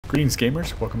Greetings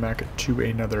gamers, welcome back to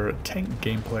another tank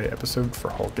gameplay episode for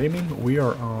Hall Gaming. We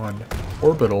are on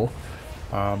Orbital.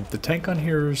 The tank on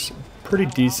here is pretty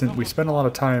decent. We spend a lot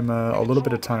of time, a little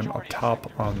bit of time up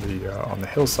top on the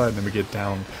hillside, and then we get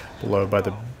down below by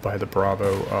the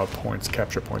Bravo points,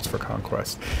 capture points for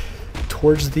conquest.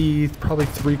 Towards the probably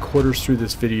 3/4 through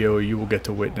this video, you will get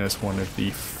to witness one of the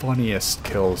funniest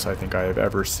kills I think I have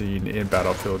ever seen in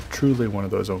Battlefield. Truly one of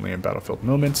those only in Battlefield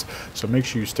moments. So make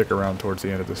sure you stick around towards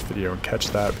the end of this video and catch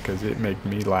that, because it made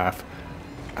me laugh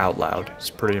out loud.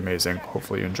 It's pretty amazing.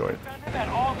 Hopefully you enjoy it. At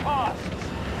all costs.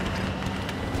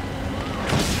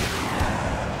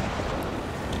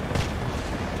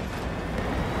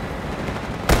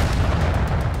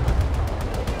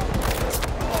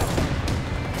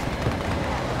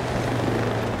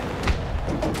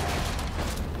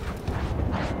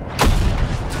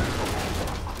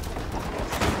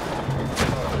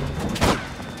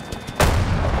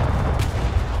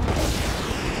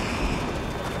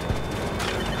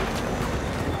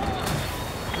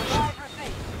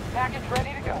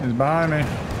 He's behind me.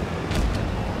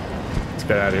 Let's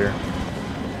get out of here.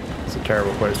 It's a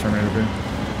terrible place for me to be.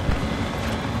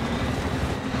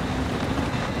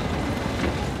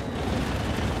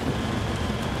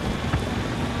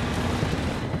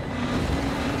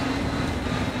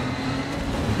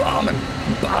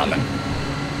 Bombing.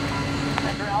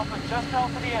 Sector Alpha just fell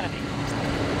to the enemy.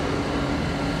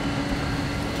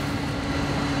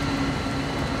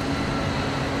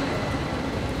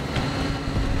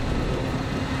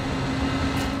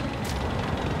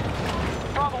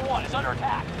 Is under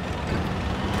attack.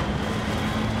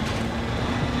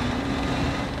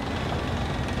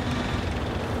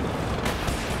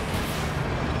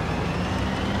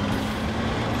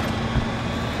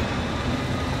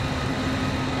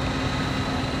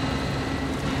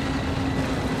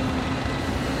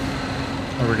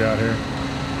 What do we got here?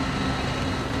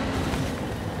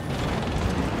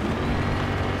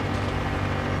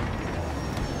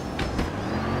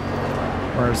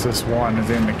 Where's this one? Is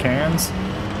it in the cans?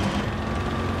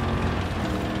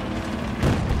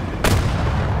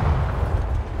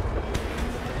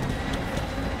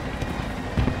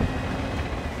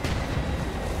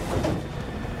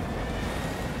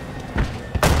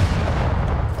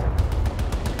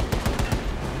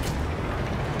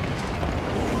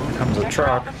 Comes a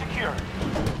truck.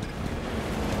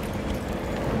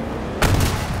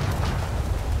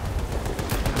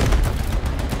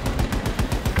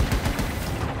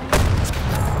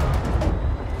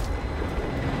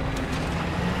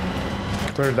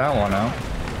 Cleared that one out.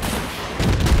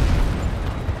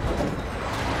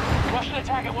 Russian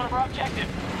attack at one of our objectives.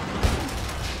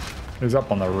 He's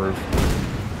up on the roof.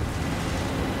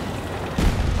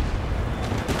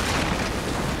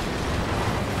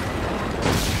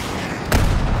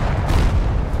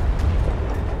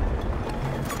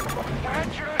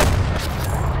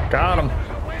 Got him.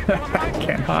 I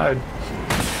can't hide.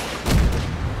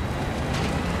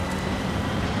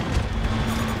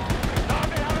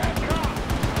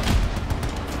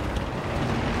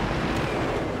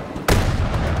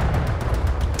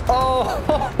 Oh,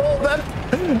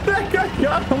 that guy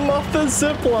got him off the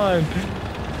zip line.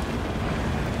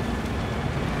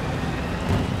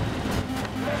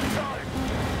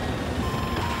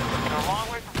 They're a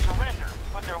long way from surrender,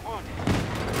 but they're wounded.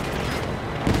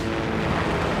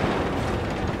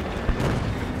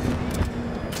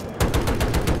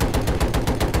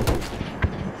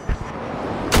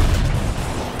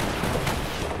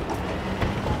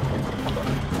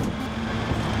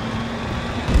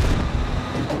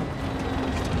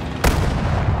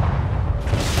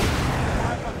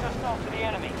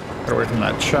 Get away from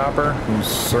that chopper who's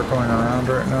circling around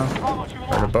right now.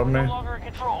 Right above me.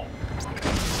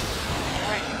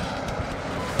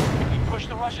 We push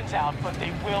the Russians out, but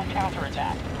they will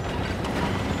counterattack.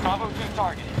 Bravo 2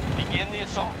 targeted. Begin the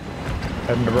assault.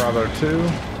 Heading to Bravo 2.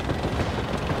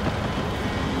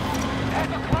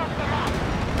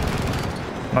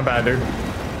 My bad, dude.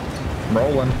 I'm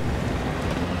rolling.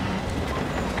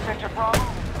 Sector Bravo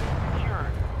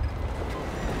secured.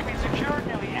 We've secured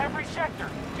nearly every sector.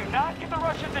 Do not give the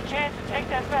Russians a chance to take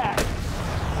that back.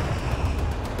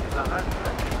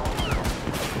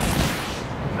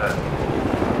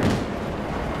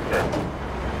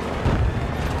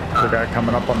 The guy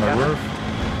coming up on the roof.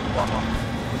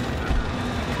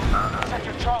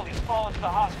 Sector Charlie has fallen to the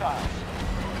hostiles.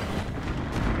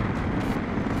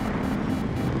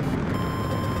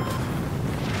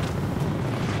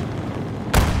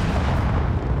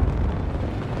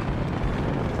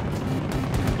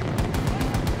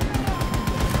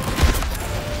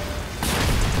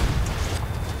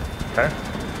 Okay.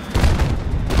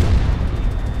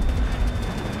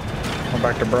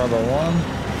 going back to Bravo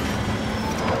 1.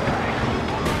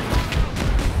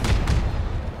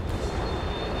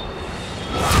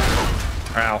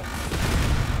 Ow.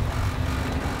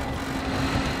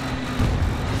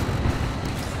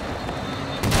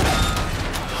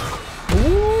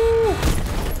 Woo!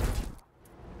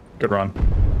 Good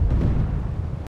run.